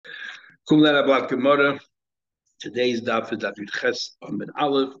Kumlan about Gemara. Today's daf is Daf Yudches Amid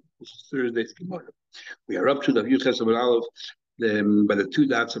Aleph. This is Thursday's Gemara. We are up to Daf Yudches Amid Aleph by the two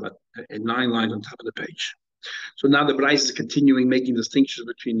dots about 9 lines on top of the page. So now the Bryce is continuing making distinctions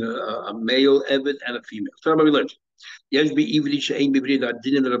between a male Eved and a female. So what we learned. Yesh be ivri she'ein b'ivri that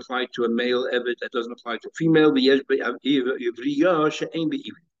didn't apply to a male Eved that doesn't apply to a female. But yesh be ivriya she'ein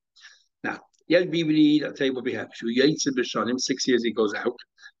b'ivri. Now, yesh be ivri. I'll tell you what we have. Shu yaitze b'shanim 6 years he goes out,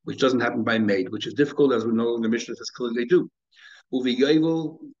 which doesn't happen by maid, which is difficult, as we know in the Mishnah says clearly they do. Uvi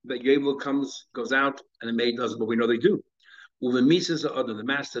yovel, the yovel goes out, and a maid doesn't, but we know they do. Uvi mises the other, the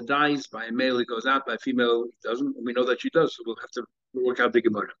master dies, by a male he goes out, by a female he doesn't, and we know that she does, so we'll have to work out the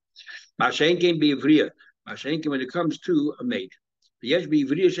Gemara. Mashenkin be ivriya. Mashenkin when it comes to a maid. Yesh be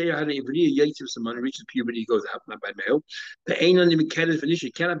ivriya sheya had ivriya yaitziv someone reaches puberty, he goes out, not by male. The einon limikedes finish,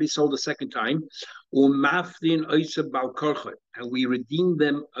 it cannot be sold a second time. Umafdin oisa bal korcha, and we redeem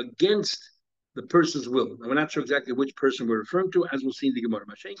them against the person's will. Now, we're not sure exactly which person we're referring to, as we'll see in the Gemara.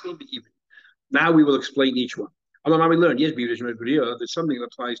 Now we will explain each one. We learn, yes, there's something that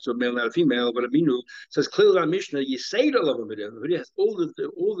applies to a male, not a female, but Aminu says clearly on Mishnah, you say to love a video. He has all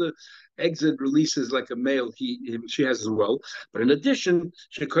the exit releases like a male, she has as well. But in addition,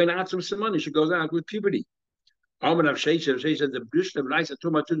 she some money, she goes out with puberty. Said the Mishnah Bryce are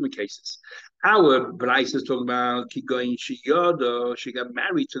talking about two different cases. Our Bryce is talking about she got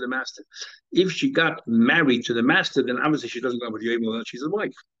married to the master. If she got married to the master, then obviously she doesn't go with Yoel, she's a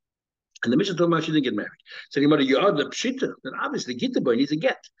wife. And the Mishnah talking about she didn't get married. So you are the pshita, then obviously get the boy needs a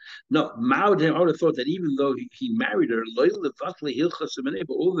get. No, Mao would have thought that even though he married her, but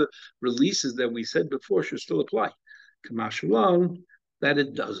all the releases that we said before should still apply. Kamashalon, that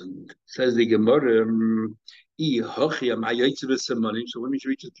it doesn't. Says the Gemara. So when she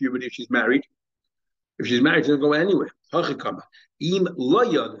reaches puberty, if she's married, she doesn't go anywhere. If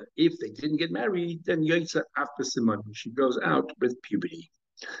they didn't get married, then she goes out with puberty.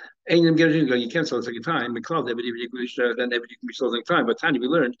 You can't sell a second time. Then everything can be sold a second time. But Tanya, we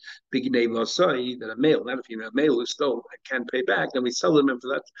learned that a male, not a female, male is stole and can pay back, then we sell them for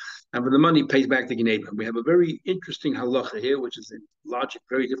that, and for the money pays back the Gneva. We have a very interesting halacha here, which is in logic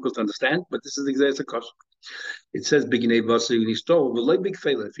very difficult to understand, but this is exactly a cost. It says big Gneva, so he stole, but like big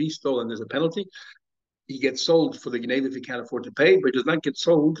failure, if he stole and there's a penalty, he gets sold for the Gneva if he can't afford to pay, but he does not get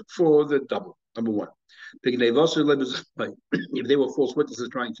sold for the double, number one. If they were false witnesses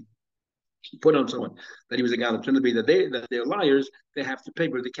trying to put on someone that he was a guy, pretend to be that they're liars, they have to pay,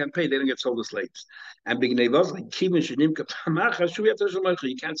 but if they can't pay, they don't get sold as slaves. And you can't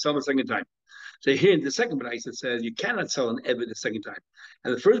sell the second time. So here in the second Bryce it says you cannot sell an Eved the second time.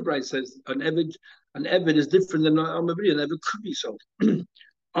 And the first Bryce says an Eved is different than an Eved could be sold.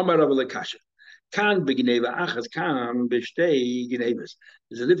 Amar Rav Lekasha. Can be Gneva achas, can be shtei Gnevas.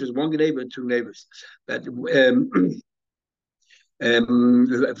 There's a difference, one Gneva and two Gnevas. That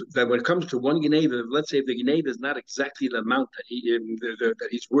when it comes to one Gneva, let's say if the Gneva is not exactly the amount that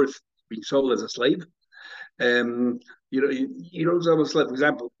he's worth being sold as a slave, you don't sell a slave. For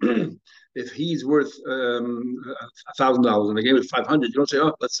example, if he's worth $1,000 and the game is 500, you don't say,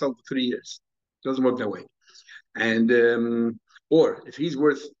 oh, let's sell for 3 years. It doesn't work that way. And or if he's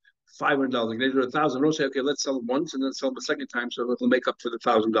worth $500, they do $1,000. Don't say, okay, let's sell it once and then sell it the second time, so it'll make up for the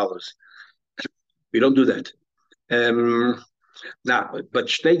 $1,000. We don't do that. Now, but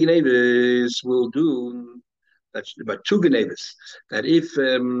shtei Gnevas will do. That's about two Gnevas. That if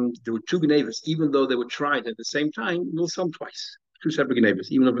there were two Gnevas, even though they were tried at the same time, we'll sell them twice. Two separate Gnevas,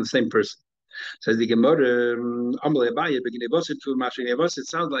 even though from the same person. Says the Gemara, it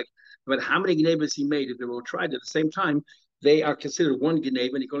sounds like about how many Gnevas he made if they were tried at the same time. They are considered one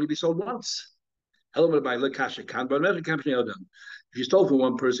Gneva and it can only be sold once. If you stole from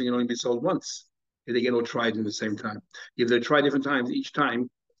one person, it can only be sold once. If they get all tried in the same time. If they're tried different times, each time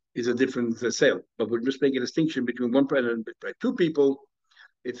is a different sale. But we're just making a distinction between one person and two people.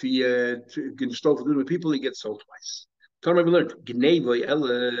 If he stole from two people, he gets sold twice. Tell me, we learned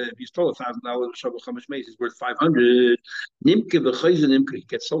if you stole $1,000, he's worth 500. He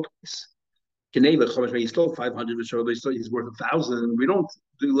gets sold twice. He stole 500, he's worth 1,000. We don't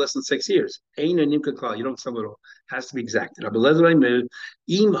do less than 6 years. You don't sell it all. It has to be exacted. Let's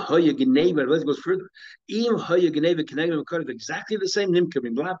go further. Exactly the same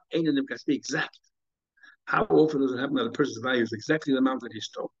nimka. Has to be exact. How often does it happen that a person's value is exactly the amount that he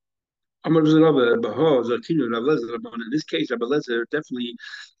stole? In this case, Rabbi Lezer definitely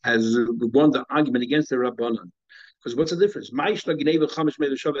has won the argument against the Rabbanan. Because what's the difference? What's the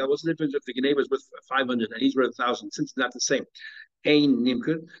difference if the Geneva is worth 500 and he's worth 1,000? Since it's not the same. Ein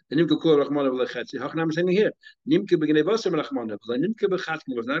Nimke, the Nimke Kul Rachmana V'Lechetzi. Hachanam saying here, Nimke b'Genevosem Rachmana, but Nimke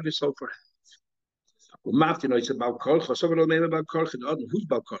b'Chatkin was not sold for. Umafti, it's about Korcha. Someone will name about Korcha. Who's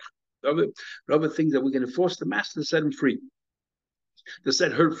about Korcha? Rabbi thinks that we're going to force the master to set him free, to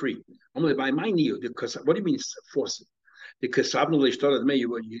set her free. Only by my new, because what do you mean force it? Because you have no money and you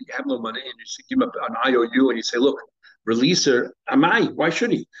give him an IOU and you say, look, release her. Am I? Why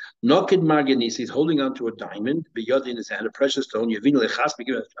should he? Nokid Marganis, he's holding on to a diamond, Biyad in his hand, a precious stone, Yavin Lechas,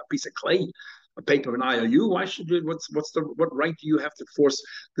 give a piece of clay, a paper, an IOU. Why should you? What right do you have to force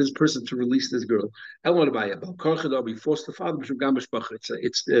this person to release this girl? We force the father.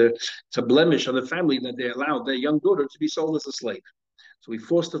 It's a blemish on the family that they allowed their young daughter to be sold as a slave. So we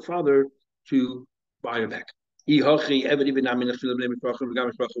force the father to buy her back. It's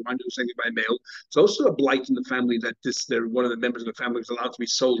also a blight in the family that one of the members of the family is allowed to be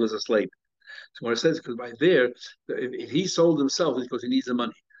sold as a slave. So what it says, because by there, if he sold himself, it's because he needs the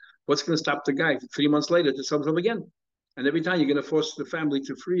money. What's going to stop the guy 3 months later to sell himself again? And every time you're going to force the family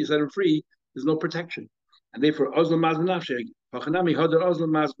to set him free, there's no protection. And therefore, I said the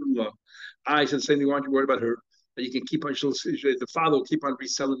same thing, why aren't you worried about her? That you can keep on, the father will keep on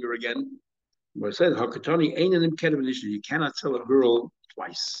reselling her again. Where it says, you cannot sell a girl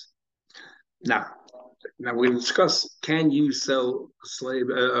twice. Now we're going to discuss, can you sell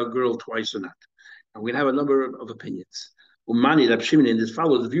a girl twice or not? And we have a number of opinions. Umani Rab Shimon, in this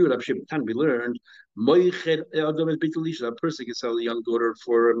follows the view of Rab Shimon. Can be learned. A person can sell a young daughter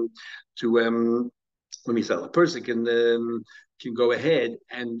let me sell. A person can go ahead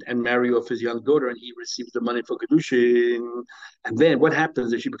and marry off his young daughter, and he receives the money for Kiddushin. And then what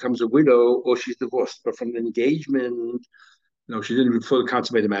happens if she becomes a widow or she's divorced? But from the engagement, she didn't even fully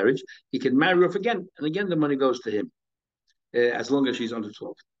consummate the marriage. He can marry off again, and again the money goes to him, as long as she's under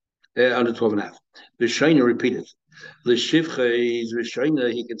 12. Under 12 and a half. The Shaina repeated. The Shivcha is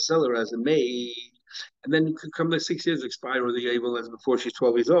Rishaina, he can sell her as a maid, and then come the 6 years expire or the able as before she's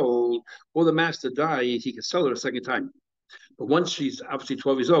 12 years old, or the master dies, he can sell her a second time. But once she's obviously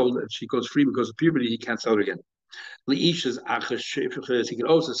 12 years old and she goes free because of puberty, he can't sell her again. He can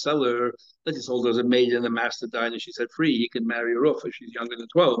also sell her, let's just hold her as a maid and the master died and she set free, he can marry her off if she's younger than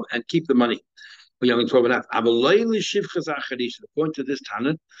 12 and keep the money. Young and 12 and a half. According to this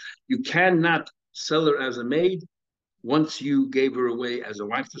Tana, you cannot sell her as a maid. Once you gave her away as a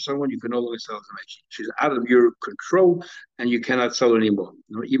wife to someone, you can no longer sell her as a maid. She's out of your control, and you cannot sell her anymore,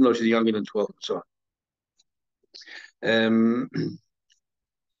 even though she's younger than 12 and so on.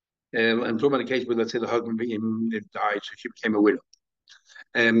 I'm talking about a case where, let's say, the husband died, so she became a widow.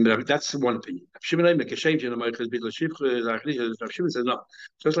 That's one opinion. Shimon says no.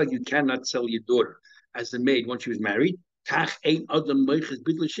 Just like you cannot sell your daughter as a maid once she was married, you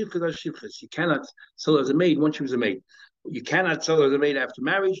cannot sell her as a maid once she was a maid. You cannot sell her as a maid after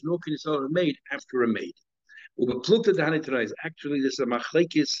marriage, nor can you sell her as a maid after a maid. Actually, this is a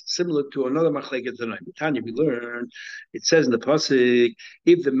machlekes similar to another machlekes tonight. Tanya, we learned, it says in the pasuk,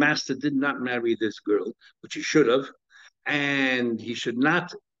 if the master did not marry this girl, which he should have, and he should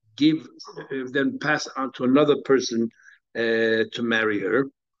not then pass on to another person to marry her,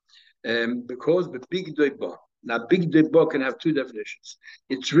 because the big doiba. Now, big doiba can have two definitions.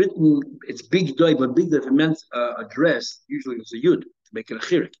 It's written, it's big doiba, big doiba meant address, usually it's a yud, to make it a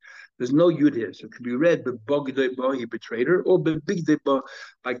chirik. There's no yud here, so it can be read, but bog doiba, he betrayed her, or big doiba,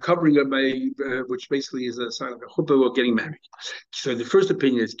 by covering her, which basically is a sign of a chuppah or getting married. So the first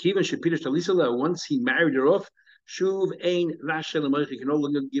opinion is, Kivan Shapirish Talisala, once he married her off, Shuv Ein Rashel Amalek, you can no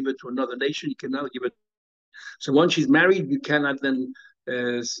longer give it to another nation, you cannot give it. So once she's married, you cannot then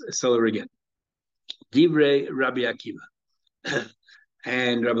sell her again. Divrei Rabbi Akiva.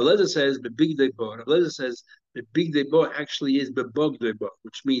 And Rabbi Lezer says, the big debo. Rabbi Lezer says, the big debo actually is bebog debo,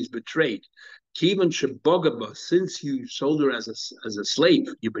 which means betrayed. Kivan Shabogaba, since you sold her as a slave,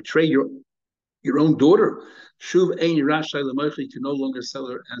 you betray your own daughter. Shuv Ein Rashel Amalek, you can no longer sell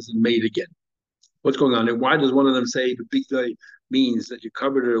her as a maid again. What's going on? And why does one of them say the big day means that you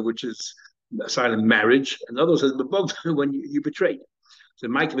covered her, which is a sign of marriage, and the other says the bug when you betrayed? So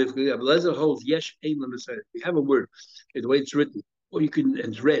Mike Lezer holds yesh aimlim to say we have a word, the way it's written, or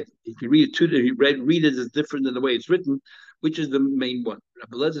it's read. You can read it too. Read it as different than the way it's written, which is the main one.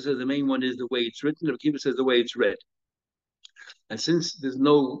 Rabbi Lezer says the main one is the way it's written. Rabbi Kiva says the way it's read. And since there's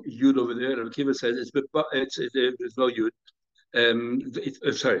no yud over there, Rabbi Kiva says there's no yud.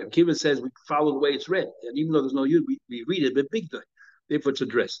 Kiva says we follow the way it's read, and even though there's no yud, we read it, but big day. Therefore, it's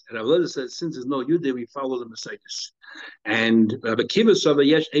addressed. And Rabbi says since there's no yud there, we follow the Mercedes. And Rabbi Kiva saw the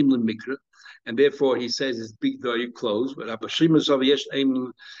yesh aimlim mikra. and therefore he says it's big door closed. But Rabbi Shimon says yes,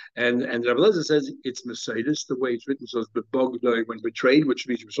 and Rabbi Lezer says it's Mercedes, the way it's written. So it's bebog when betrayed, which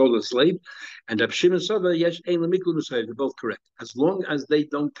means you sold a slave. And Rabbi Shimon says yes, they're both correct, as long as they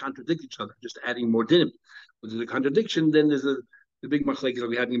don't contradict each other. Just adding more dinim. If there's a contradiction, then there's the big machlekes that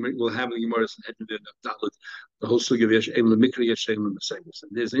we'll have in the Gemara the whole sugi of yesh ein lemikra yesh ein lemeseges.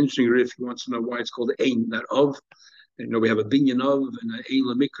 And there's an interesting riff. He wants to know why it's called ein, not of. And, we have a binyan of and an ein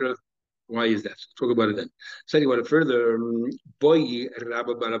lemikra. Why is that? Talk about it then. Saying about it further, boy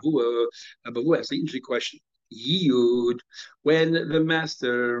Rabba Baravua, that's the interesting question. Yiyud, when the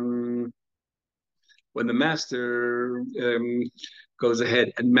master goes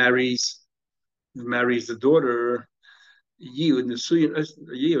ahead and marries the daughter. Yiyud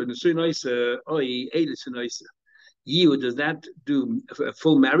does that do a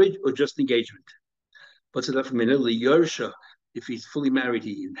full marriage or just engagement? What's it from Yorsha? If he's fully married,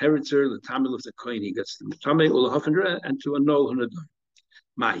 he inherits her. The Tamil of the coin, he gets the Tamil Ulahafandra and to annul Hanadar.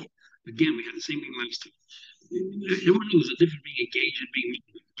 Again, we had the same thing last time. Everyone knows the difference being engaged and being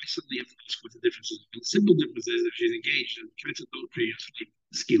married. I suddenly have to ask what the difference is. The simple difference is if she's engaged and commits adultery,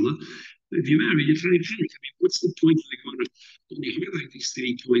 skila. If you're married, you're trying to marry. I mean, what's the point of going to only highlight these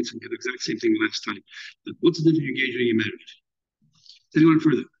 3 points and get the exact same thing last time? But what's the difference engaged when you're married? Anyone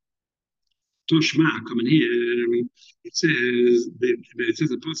further? Toshma coming here. It says the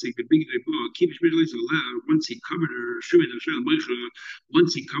pasuk the big once he covered her,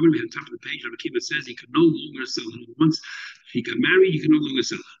 once he covered me on top of the page. Rabbi Kiva says he could no longer sell her. Once he got married, he could no longer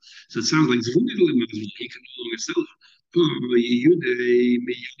sell her. So it sounds like he could no longer sell her.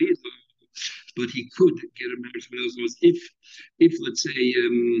 But he could get a marriage for those. If let's say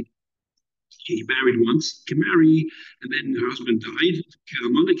he married once, can marry, and then her husband died,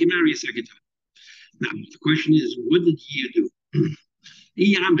 can marry a second time. Now, the question is, what did you do? But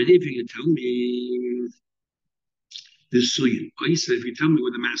if you can tell me this suyin, if you tell me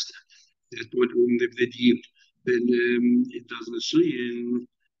what the master, that's what they did, then it doesn't suyin.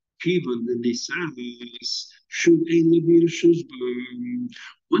 Even the nisas should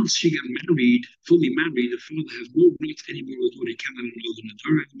once she got married, fully married, the father has no rights anymore with what he cannot know in the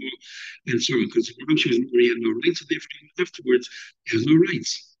Torah anymore, and so on. Because once she was married, he had no rights, and afterwards, he has no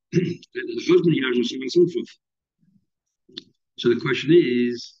rights. And the husband, and so on and so forth. So the question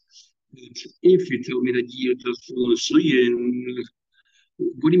is, if you tell me that Yid does follow Suyin,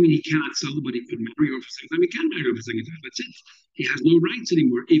 what do you mean he cannot sell it, but he could marry her for a second time? He can marry her for a second time. That's it. He has no rights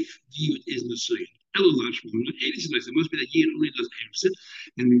anymore if Yid is Nasuyin. It must be that Yid only does Eresin,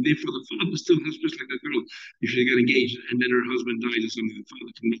 and therefore the father still has, just like that girl, if she got engaged and then her husband died or something, the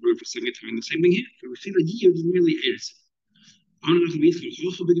father can marry her for a second time. The same thing here. So we see that Yid is merely Eresin. Who said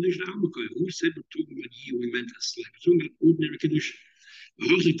we're talking about Yid? We meant a slave. We're talking about ordinary Kiddushin.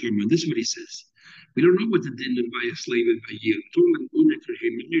 This is what he says. We don't know what the din of by a slave is by Yid. We're talking about ordinary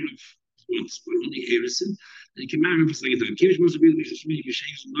Kiddushin. Married once, but only Eresin, and he can marry her for a second time.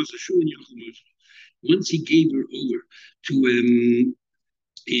 Once he gave her over to,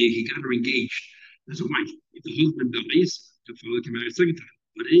 he got her engaged. That's a wife. If the husband dies, the father can marry a second time.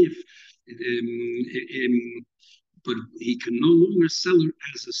 But but he can no longer sell her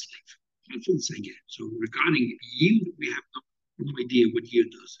as a slave. That's what I'm saying here. So regarding Yid, we have no idea what Yid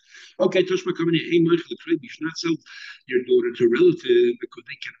does. Okay, Toshma coming in. Hey, Michael, you should not sell your daughter to a relative because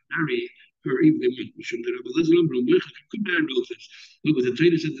they cannot marry her even if you shouldn't have. But let's remember, Michael could marry relatives. Look, but the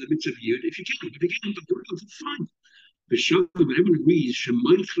trader says in the midst of Yid, if you can't, but the relative, fine. But everyone agrees,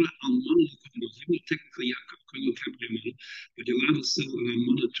 Shemaitra Almana, technically Yaakov, but you're allowed to sell an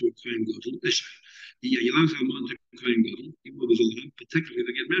Almana to a Kohen Gadol. You're allowed to sell Almana to a Kohen Gadol, even though there's a law, but technically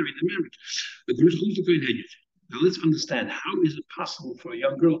they get married, they're married. But there is also Kohen Hedyot. Now let's understand, how is it possible for a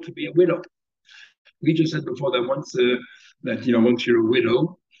young girl to be a widow? We just said before that once you're a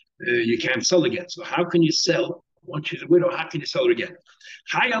widow, you can't sell again. So how can you sell once she's a widow? How can you sell her again?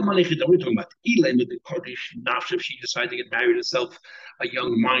 We're talking about if she decided to get married herself, a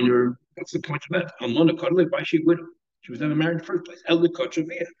young minor. What's the point of that? Why is she a widow? She was never married in the first place.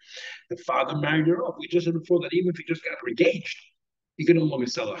 The father married her off. We just said before that even if he just got her engaged, you can no longer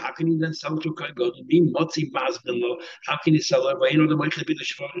sell her. How can you then sell her to a Kohen Gadol? How can you sell her?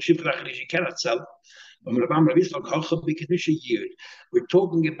 She cannot sell. We're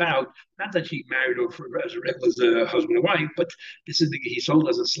talking about not that she married her as a regular husband and wife, but this is he sold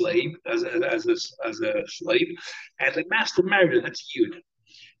as a slave, as a slave, and the master married her. That's Yud.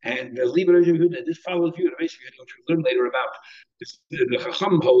 And leave it as this follows Yud. Basically, which we learn later about the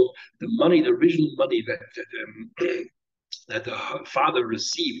Chacham hold the money, the original money that the father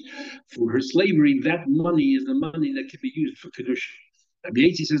received for her slavery. That money is the money that can be used for Kiddushin.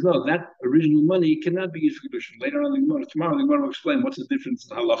 Yaitzi says, no, that original money cannot be used for Kiddushin. Later on, tomorrow, the Gemara will explain what's the difference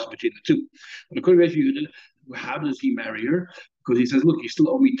in halacha between the two. But according to Yehuda, how does he marry her? Because he says, look, you still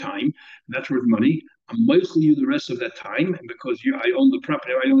owe me time, and that's worth money. I'm making you the rest of that time, and because I own the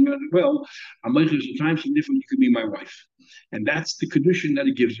property, I own it well, I'm making you some time, so different, you can be my wife. And that's the Kiddushin that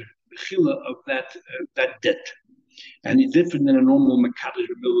he gives her, the chila of that debt. And it's different than a normal Makadish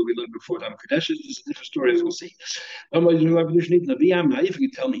mill we learned before Dam Kadesh. It's a different story, as we'll see. Now, if you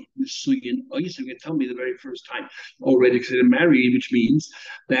can tell me, you can tell me the very first time already considered married, which means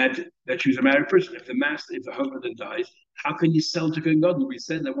that she was a married person. If the husband then dies, how can you sell to Kohen Gadol? We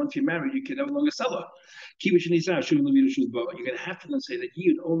said that once you're married, you can no longer sell her. You're going to have to then say that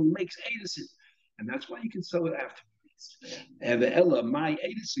Yid only makes Edison. And that's why you can sell it after. And the Ella, my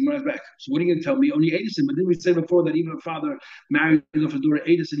Edison runs back. So what are you going to tell me? Only Edison. But didn't we say before that even a father married off a daughter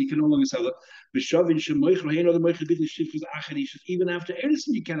Edison, he can no longer sell it? Even after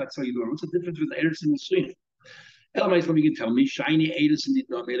Edison, you cannot sell your daughter. What's the difference with Edison and Sweden? Elamais, you can tell me, shiny Edison did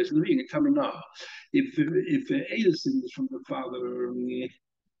not Edison. You can tell me no. If Edison is from the father,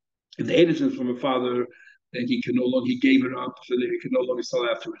 if the Edison is from a father, then he gave it up, so that he can no longer sell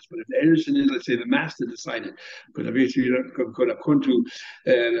afterwards. But if the Edison is, let's say, the master decided, because obviously you don't go according to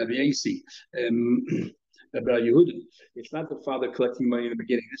the AC, about Yehuda. It's not the father collecting money in the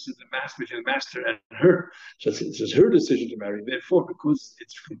beginning. This is the master between the master and her. So it's her decision to marry. Therefore, because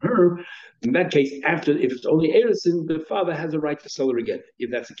it's from her, in that case, if it's only Edison, the father has a right to sell her again. If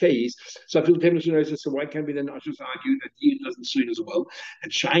that's the case, so if people came to so why can't we then just argue that he doesn't sue as well,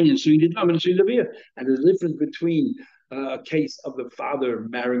 and Shine and suing did not, and suing here. And there's a difference between a case of the father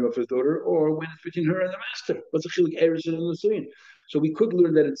marrying off his daughter, or when it's between her and the master. What's the chilik Edison and the suing? So we could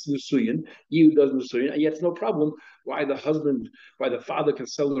learn that it's Nusuyin, you does Nusuyin, and yet it's no problem why the father can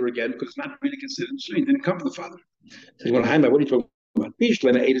sell her again, because it's not really considered Nusuyin. It didn't come from the father. So you want to what are you talking about?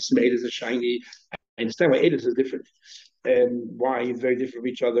 Bishlema, Edis is a shiny. I understand why Edis is different. And why it's very different from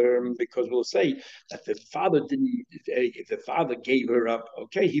each other, because we'll say that the father didn't, if the father gave her up,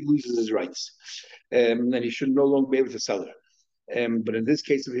 okay, he loses his rights. And he should no longer be able to sell her. But in this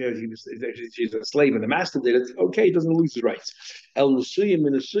case of here, she's a slave and the master did it. Okay, he doesn't lose his rights. El Nusuyim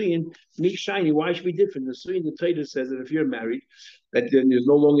and Nusuyim, me shiny. Why should be different? Nusuyim, the Torah says that if you're married, that then there's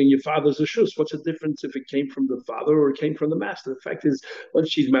no longer in your father's ashus. What's the difference if it came from the father or it came from the master? The fact is, once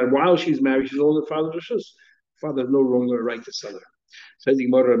she's married, while she's married, she's only the father's ashus. Father has no longer a right to sell her. Says the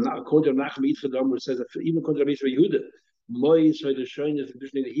Gemara, according to Nachum Yitzchak, it says that even according to Yehuda,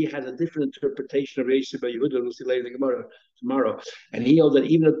 he has a different interpretation of Yeshua by Yehuda. We'll see later in the Gemara tomorrow. And he knows that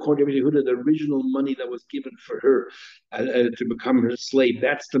even according to Yehuda, the original money that was given for her to become her slave,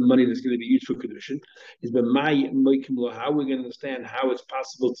 that's the money that's going to be used for Kiddushin. How we're going to understand how it's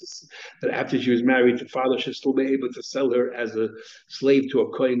possible that after she was married, the father should still be able to sell her as a slave to a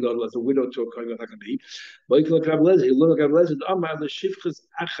Kohen Gadol, as a widow to a Kohen Gadol. That can be.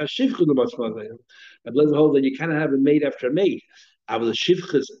 Rabbi hold that you cannot have a maid after a maid. But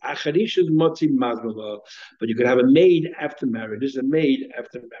you could have a maid after marriage. This is a maid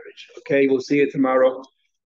after marriage. Okay, we'll see you tomorrow.